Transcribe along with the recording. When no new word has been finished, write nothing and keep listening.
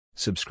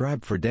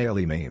Subscribe for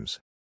daily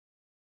memes.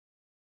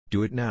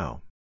 Do it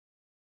now.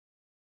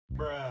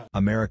 Bruh.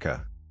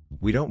 America.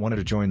 We don't want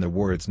to join the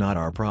war, it's not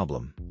our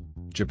problem.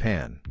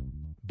 Japan.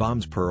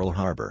 Bombs Pearl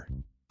Harbor.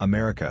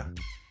 America.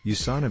 You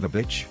son of a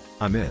bitch,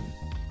 I'm in.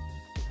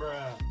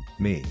 Bruh.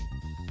 Me.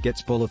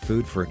 Gets bowl of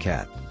food for a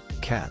cat.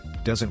 Cat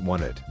doesn't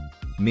want it.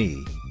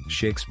 Me.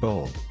 Shakes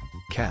bowl.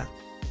 Cat.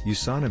 You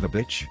son of a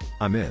bitch,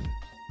 I'm in.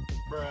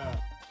 Bruh.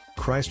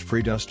 Christ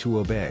freed us to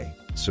obey,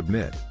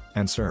 submit,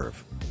 and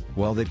serve.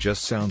 Well, that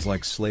just sounds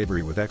like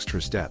slavery with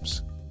extra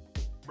steps.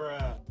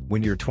 Bruh.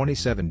 When you're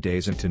 27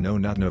 days into No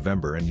Nut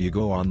November and you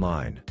go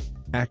online.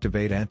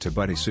 Activate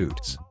antibody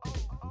suits.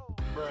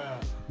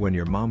 Bruh. When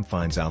your mom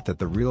finds out that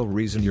the real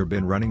reason you've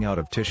been running out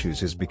of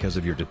tissues is because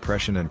of your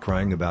depression and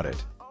crying about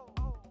it.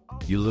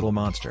 You little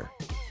monster.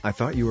 I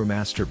thought you were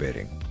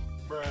masturbating.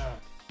 Bruh.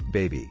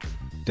 Baby.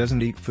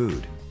 Doesn't eat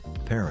food.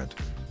 Parent.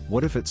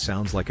 What if it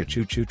sounds like a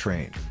choo-choo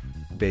train?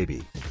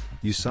 Baby.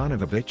 You son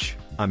of a bitch,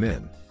 I'm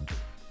in.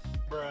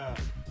 Bruh.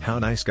 How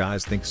nice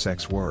guys think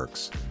sex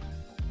works.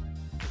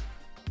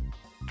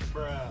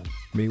 Bruh.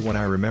 Me when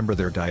I remember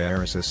their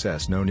dialysis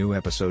says no new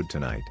episode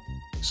tonight.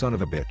 Son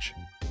of a bitch.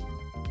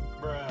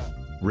 Bruh.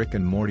 Rick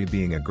and Morty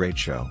being a great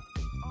show.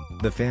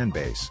 The fan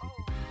base.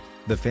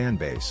 The fan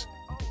base.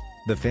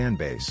 The fan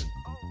base.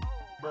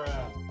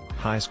 Bruh.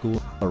 High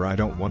school, or I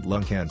don't want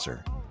lung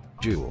cancer.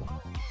 Jewel.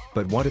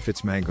 But what if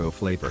it's mango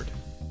flavored?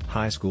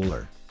 High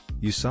schooler.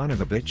 You son of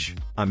a bitch,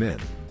 I'm in.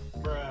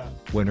 Bruh.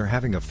 When we're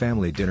having a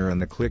family dinner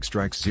and the click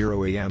strikes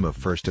 0 AM of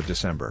 1st of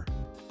December.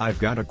 I've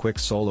got a quick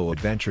solo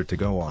adventure to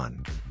go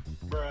on.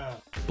 Bruh.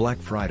 Black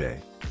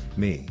Friday.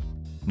 Me.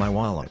 My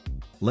wallet.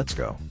 Let's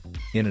go.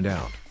 In and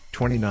out,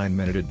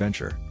 29-minute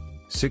adventure.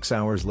 6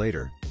 hours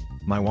later.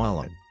 My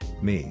wallet.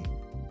 Me.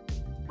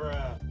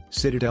 Bruh.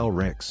 Citadel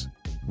Ricks.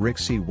 Rick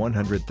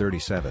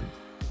C137.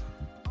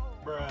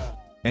 Bruh.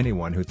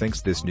 Anyone who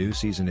thinks this new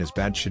season is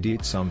bad should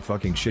eat some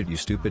fucking shit, you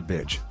stupid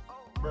bitch.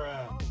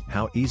 Bruh.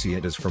 How easy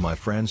it is for my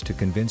friends to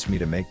convince me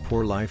to make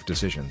poor life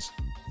decisions.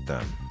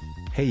 Them.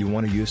 Hey, you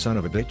wanna you son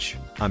of a bitch,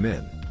 I'm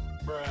in.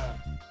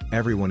 Bruh.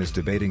 Everyone is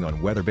debating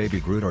on whether Baby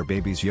Groot or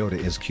Baby's Yoda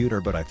is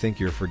cuter, but I think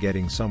you're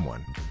forgetting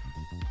someone.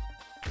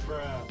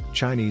 Bruh.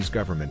 Chinese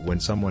government when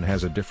someone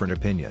has a different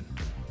opinion.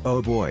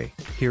 Oh boy,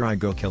 here I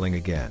go killing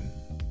again.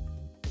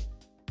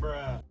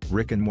 Bruh.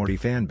 Rick and Morty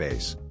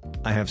fanbase.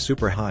 I have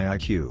super high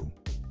IQ.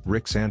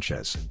 Rick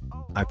Sanchez.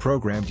 I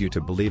programmed you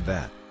to believe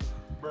that.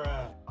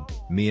 Bruh.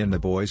 Me and the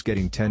boys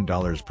getting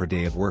 $10 per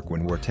day of work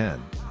when we're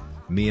 10.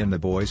 Me and the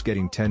boys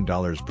getting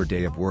 $10 per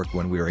day of work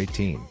when we're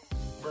 18.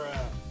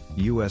 Bruh.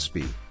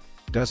 USB.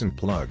 Doesn't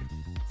plug.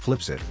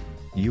 Flips it.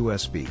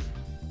 USB.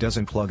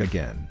 Doesn't plug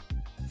again.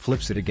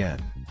 Flips it again.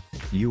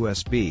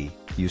 USB,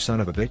 you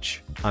son of a bitch,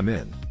 I'm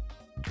in.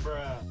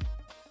 Bruh.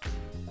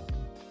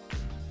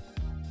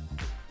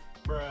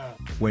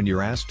 Bruh. When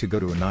you're asked to go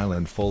to an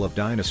island full of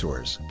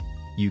dinosaurs.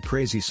 You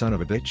crazy son of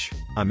a bitch,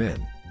 I'm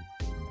in.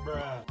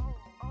 Bruh.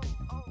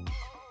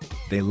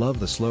 They love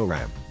the slow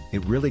ramp,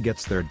 it really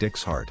gets their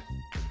dicks hard.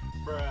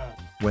 Bruh.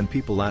 When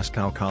people ask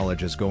how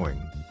college is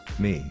going.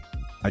 Me.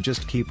 I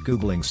just keep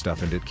googling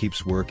stuff and it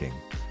keeps working.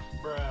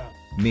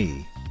 Bruh.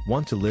 Me.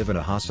 Want to live in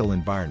a hostile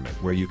environment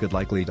where you could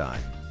likely die.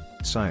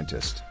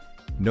 Scientist.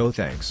 No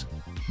thanks.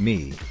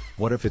 Me.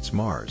 What if it's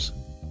Mars?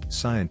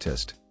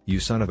 Scientist. You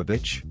son of a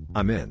bitch,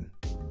 I'm in.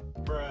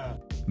 Bruh.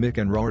 Mick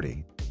and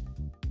Rorty.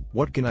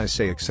 What can I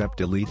say except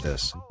delete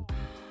this?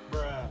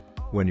 Bruh.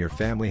 When your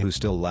family who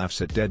still laughs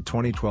at dead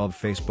 2012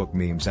 Facebook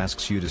memes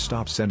asks you to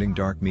stop sending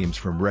dark memes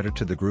from Reddit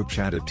to the group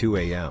chat at 2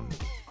 AM.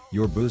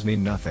 Your boos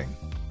mean nothing.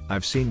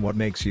 I've seen what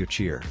makes you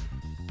cheer.